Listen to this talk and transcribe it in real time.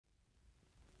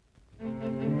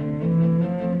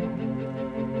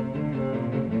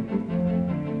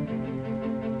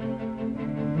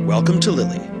Welcome to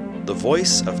Lily, the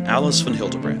voice of Alice van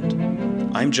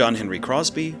Hildebrand. I'm John Henry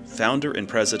Crosby, founder and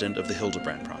president of the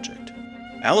Hildebrand Project.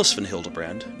 Alice van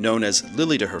Hildebrand, known as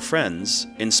Lily to her friends,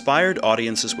 inspired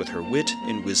audiences with her wit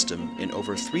and wisdom in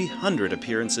over 300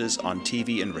 appearances on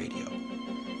TV and radio.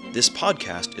 This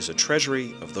podcast is a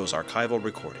treasury of those archival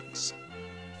recordings.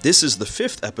 This is the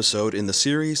 5th episode in the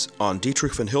series on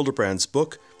Dietrich van Hildebrand's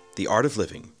book, The Art of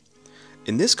Living.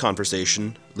 In this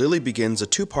conversation, Lily begins a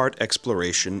 2-part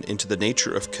exploration into the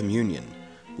nature of communion,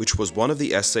 which was one of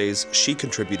the essays she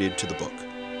contributed to the book.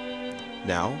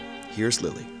 Now, here's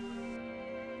Lily.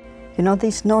 You know,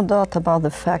 there's no doubt about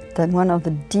the fact that one of the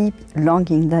deep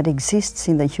longings that exists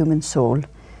in the human soul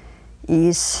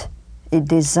is a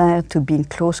desire to be in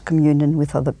close communion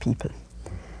with other people.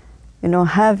 You know,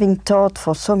 having taught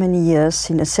for so many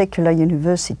years in a secular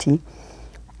university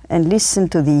and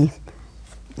listened to the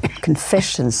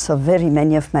confessions of very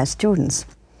many of my students,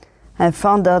 I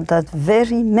found out that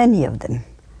very many of them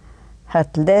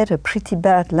had led a pretty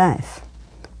bad life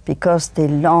because they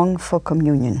longed for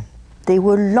communion. They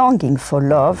were longing for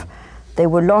love, they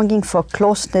were longing for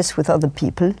closeness with other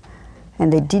people,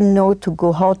 and they didn't know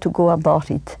how to go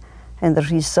about it. And the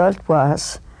result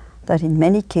was that in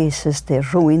many cases they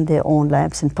ruined their own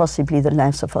lives and possibly the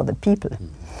lives of other people.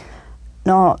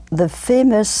 Now, the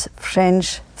famous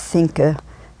French thinker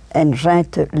and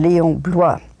writer Léon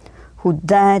Bloy, who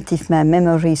died, if my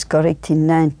memory is correct, in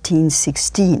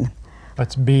 1916.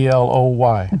 That's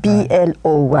B-L-O-Y.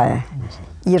 B-L-O-Y.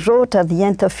 He wrote at the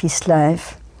end of his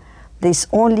life, "There's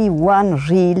only one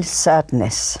real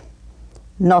sadness,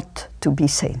 not to be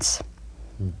saints."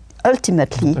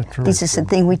 Ultimately, this is a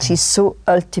thing which is so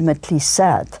ultimately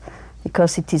sad,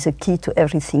 because it is a key to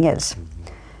everything else.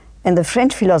 And the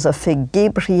French philosopher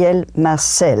Gabriel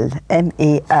Marcel,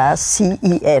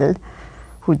 M-A-R-C-E-L,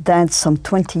 who died some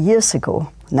 20 years ago,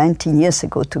 19 years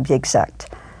ago to be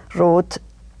exact, wrote,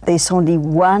 "There's only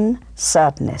one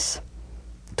sadness,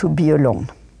 to be alone."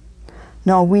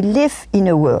 Now, we live in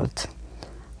a world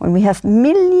when we have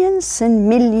millions and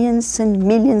millions and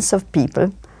millions of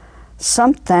people,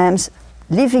 sometimes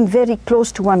living very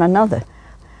close to one another,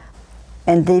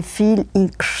 and they feel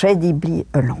incredibly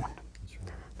alone.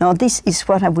 Now, this is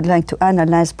what I would like to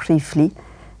analyze briefly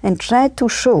and try to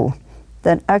show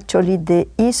that actually there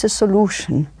is a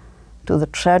solution to the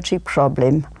tragic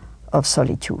problem of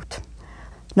solitude.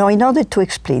 Now, in order to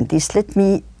explain this, let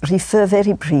me refer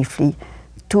very briefly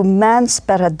to man's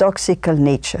paradoxical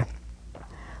nature,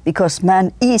 because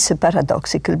man is a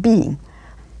paradoxical being.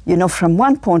 You know, from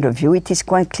one point of view, it is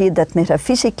quite clear that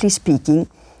metaphysically speaking,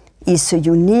 he is a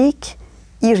unique,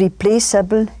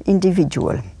 irreplaceable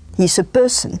individual. He is a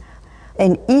person,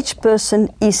 and each person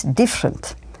is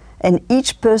different, and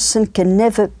each person can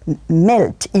never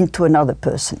melt into another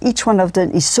person. Each one of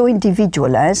them is so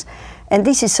individualized, and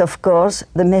this is, of course,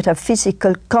 the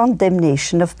metaphysical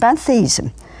condemnation of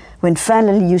pantheism, when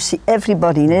finally you see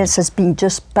everybody else as being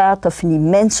just part of an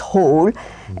immense whole,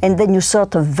 and then you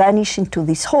sort of vanish into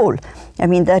this whole. I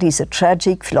mean, that is a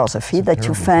tragic philosophy that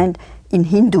you find in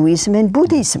Hinduism and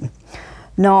Buddhism.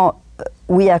 Now,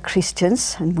 we are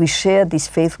Christians, and we share this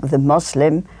faith with the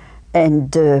Muslim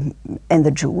and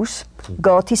the Jews.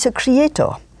 God is a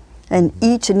creator, and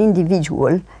each an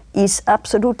individual is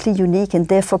absolutely unique and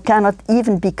therefore cannot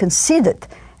even be considered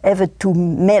ever to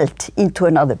melt into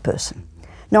another person.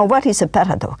 Now, what is a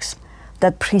paradox?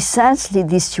 That precisely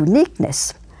this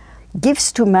uniqueness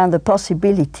gives to man the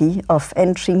possibility of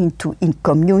entering in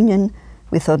communion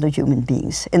with other human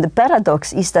beings. And the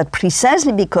paradox is that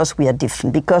precisely because we are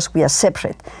different, because we are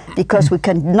separate, because we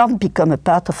cannot become a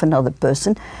part of another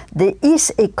person, there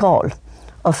is a call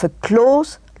of a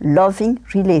close, loving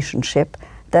relationship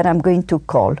that I'm going to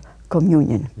call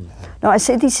communion. Now, I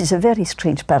say this is a very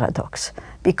strange paradox,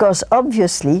 because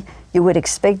obviously you would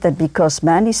expect that because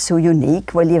man is so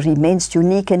unique, well, he remains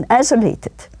unique and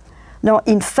isolated. Now,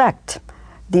 in fact,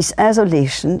 this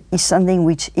isolation is something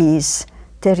which is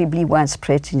terribly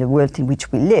widespread in the world in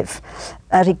which we live.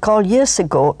 I recall years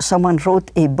ago, someone wrote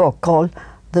a book called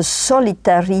The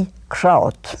Solitary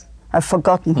Crowd. I've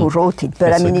forgotten who wrote it,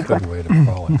 but That's I mean, a good way to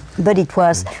call it. But it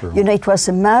was, you know, it was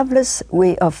a marvelous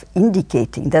way of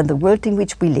indicating that the world in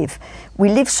which we live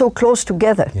so close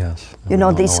together. Yes. You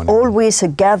know, there's always a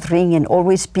gathering and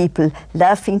always people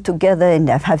laughing together and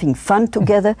having fun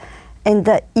together, and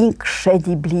they're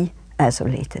incredibly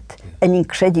isolated and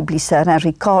incredibly sad. I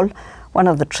recall one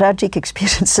of the tragic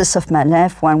experiences of my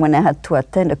life, one when I had to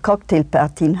attend a cocktail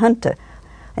party in Hunter.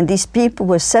 And these people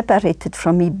were separated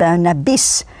from me by an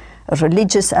abyss, a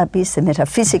religious abyss, a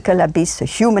metaphysical abyss, a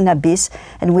human abyss,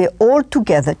 and we're all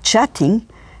together chatting,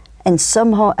 and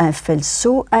somehow I felt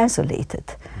so isolated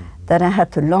that I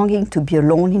had a longing to be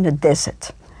alone in a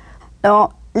desert.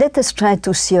 Now, let us try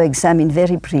to see or examine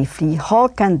very briefly how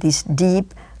can this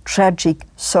deep, tragic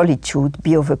solitude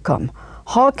be overcome?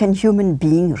 How can human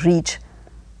beings reach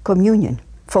communion,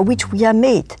 for which we are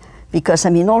made? Because,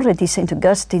 already St.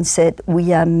 Augustine said,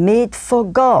 we are made for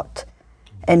God,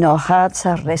 and our hearts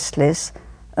are restless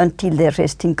until they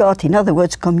rest in God. In other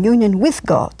words, communion with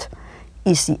God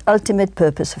is the ultimate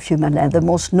purpose of human life, the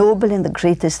most noble and the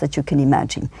greatest that you can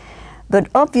imagine. But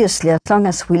obviously, as long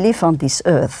as we live on this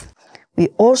earth, we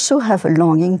also have a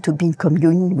longing to be in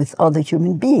communion with other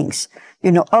human beings.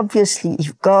 Obviously,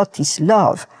 if God is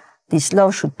love, this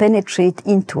love should penetrate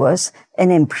into us and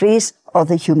embrace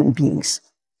other human beings.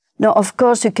 Now, of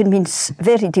course, you can mean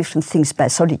very different things by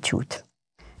solitude.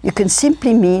 You can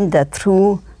simply mean that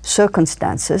through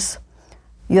circumstances,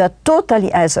 you are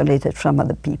totally isolated from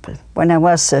other people. When I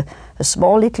was a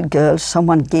small little girl,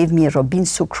 someone gave me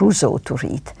Robinson Crusoe to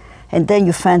read. And then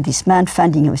you find this man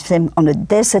finding himself on a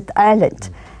desert island,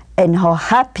 and how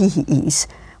happy he is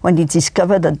when he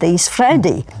discovered that there is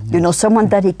Friday, someone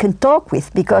that he can talk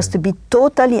with, because to be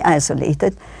totally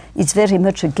isolated is very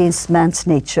much against man's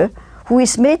nature, who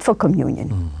is made for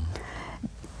communion.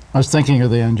 I was thinking of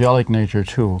the angelic nature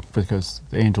too, because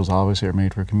the angels obviously are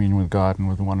made for communion with God and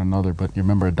with one another. But you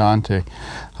remember Dante,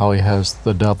 how he has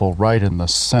the devil right in the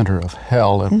center of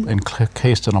hell,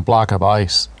 encased in a block of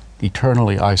ice,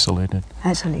 eternally isolated.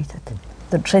 Isolated.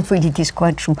 The dreadfulity is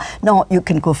quite true. Now, you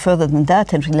can go further than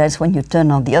that and realize when you turn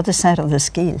on the other side of the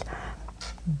scale,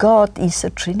 God is a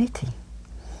Trinity.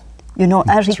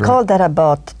 I recall that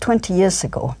about 20 years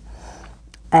ago,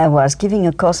 I was giving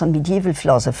a course on medieval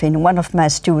philosophy, and one of my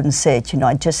students said,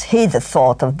 I just hate the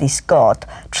thought of this God,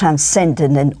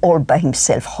 transcendent and all by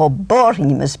himself. How boring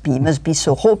he must be. He must be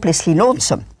so hopelessly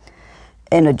lonesome.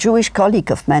 And a Jewish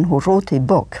colleague of mine who wrote a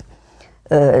book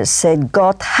said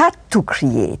God had to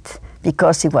create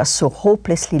because he was so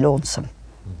hopelessly lonesome.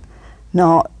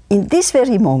 Now, in this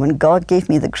very moment, God gave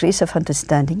me the grace of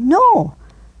understanding, no,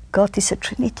 God is a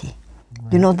Trinity.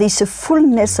 There's a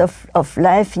fullness of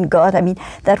life in God.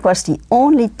 That was the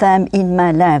only time in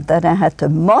my life that I had a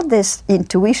modest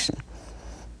intuition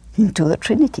into the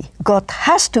Trinity. God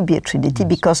has to be a Trinity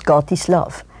because God is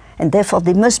love. And therefore,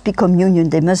 there must be communion,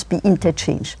 there must be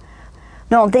interchange.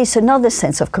 Now, there's another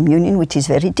sense of communion which is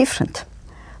very different.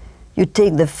 You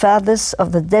take the fathers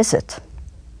of the desert.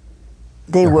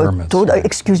 They were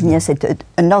I said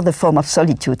another form of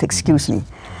solitude, excuse me.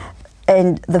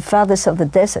 And the fathers of the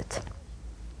desert.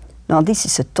 Now, this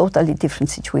is a totally different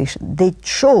situation. They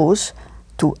chose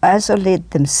to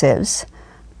isolate themselves,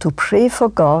 to pray for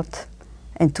God,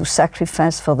 and to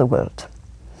sacrifice for the world.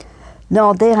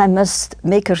 Now, there I must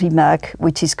make a remark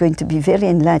which is going to be very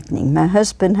enlightening. My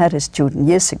husband had a student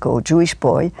years ago, a Jewish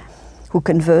boy, who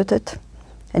converted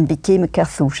and became a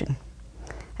Carthusian.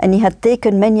 And he had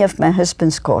taken many of my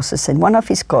husband's courses. And one of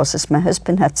his courses, my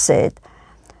husband had said,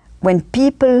 when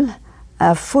people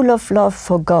are full of love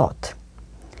for God,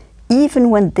 even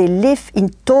when they live in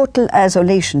total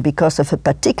isolation because of a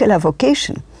particular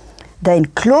vocation, they're in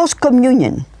close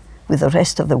communion with the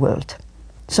rest of the world.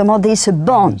 Somehow there's a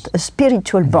bond, a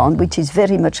spiritual bond, which is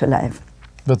very much alive.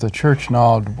 But the church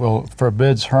now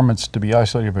forbids hermits to be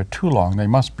isolated for too long. They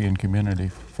must be in community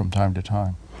from time to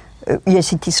time.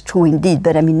 Yes, it is true indeed,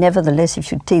 but nevertheless,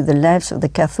 if you take the lives of the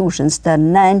Carthusians, they're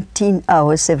 19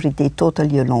 hours every day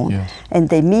totally alone. Yes. And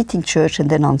they meet in church, and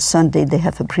then on Sunday they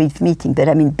have a brief meeting.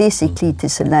 But basically it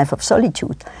is a life of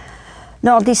solitude.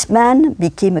 Now, this man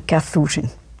became a Carthusian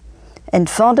and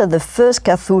founded the first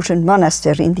Carthusian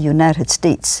monastery in the United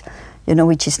States,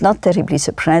 which is not terribly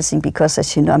surprising because,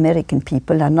 as you know, American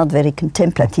people are not very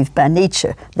contemplative by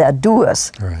nature. They are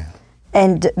doers. Right.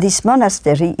 And this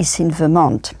monastery is in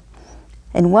Vermont.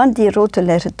 And one day I wrote a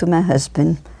letter to my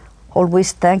husband,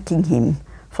 always thanking him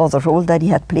for the role that he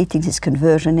had played in his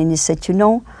conversion. And he said,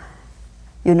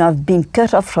 I've been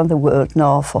cut off from the world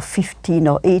now for 15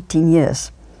 or 18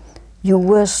 years. You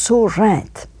were so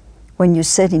right when you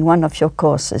said in one of your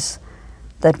courses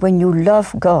that when you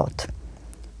love God,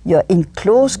 you're in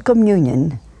close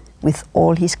communion with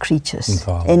all his creatures.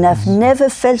 And I've never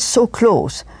felt so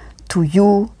close to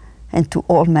you and to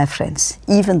all my friends,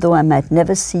 even though I might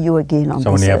never see you again on this earth.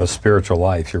 So when you have a spiritual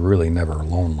life, you're really never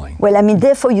lonely. Well,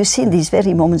 therefore, you see in this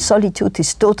very moment, solitude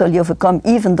is totally overcome,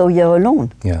 even though you're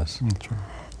alone. Yes. That's right.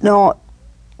 Now,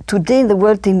 today in the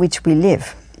world in which we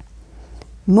live,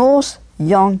 most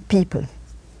young people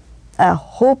are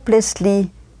hopelessly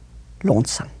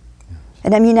lonesome. Yes.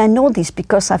 And I know this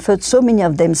because I've heard so many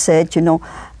of them said,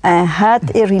 I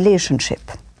had a relationship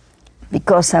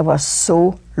because I was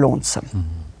so lonesome.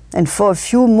 Mm-hmm. And for a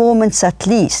few moments at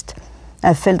least,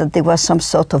 I felt that there was some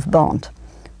sort of bond.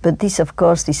 But this, of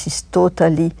course, this is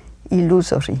totally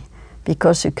illusory,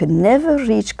 because you can never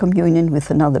reach communion with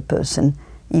another person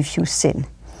if you sin.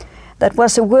 That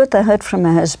was a word I heard from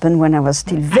my husband when I was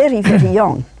still very, very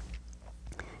young.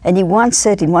 And he once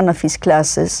said in one of his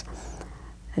classes,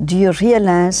 do you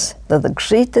realize that the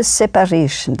greatest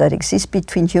separation that exists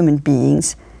between human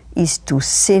beings is to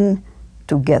sin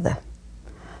together?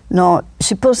 Now,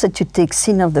 suppose that you take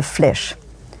sin of the flesh.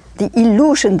 The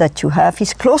illusion that you have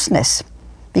is closeness,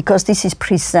 because this is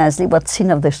precisely what sin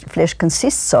of the flesh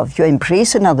consists of. You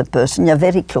embrace another person, you're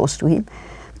very close to him.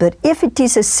 But if it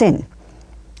is a sin,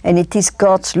 and it is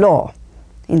God's law,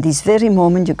 in this very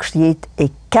moment you create a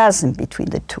chasm between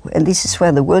the two. And this is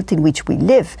where the world in which we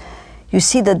live, you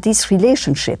see that these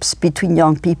relationships between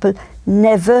young people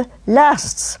never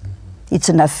lasts. It's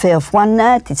an affair of one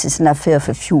night, it is an affair of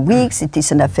a few weeks, it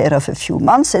is an affair of a few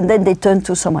months, and then they turn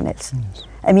to someone else. Yes.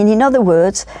 I mean, in other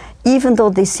words, even though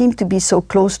they seem to be so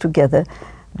close together,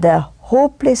 they're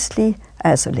hopelessly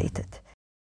isolated.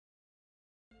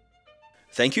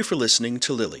 Thank you for listening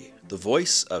to Lily, the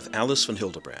voice of Alice von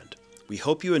Hildebrand. We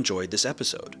hope you enjoyed this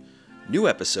episode. New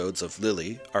episodes of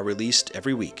Lily are released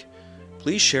every week.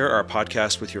 Please share our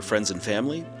podcast with your friends and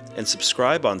family, and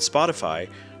subscribe on Spotify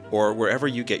or wherever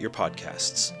you get your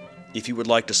podcasts. If you would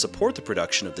like to support the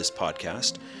production of this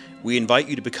podcast, we invite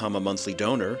you to become a monthly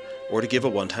donor or to give a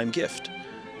one-time gift.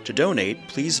 To donate,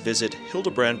 please visit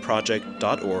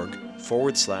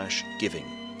hildebrandproject.org/giving.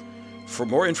 For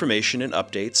more information and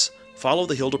updates, follow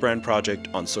the Hildebrand Project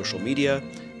on social media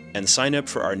and sign up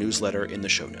for our newsletter in the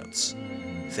show notes.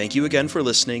 Thank you again for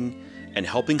listening and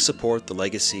helping support the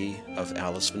legacy of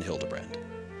Alice von Hildebrand.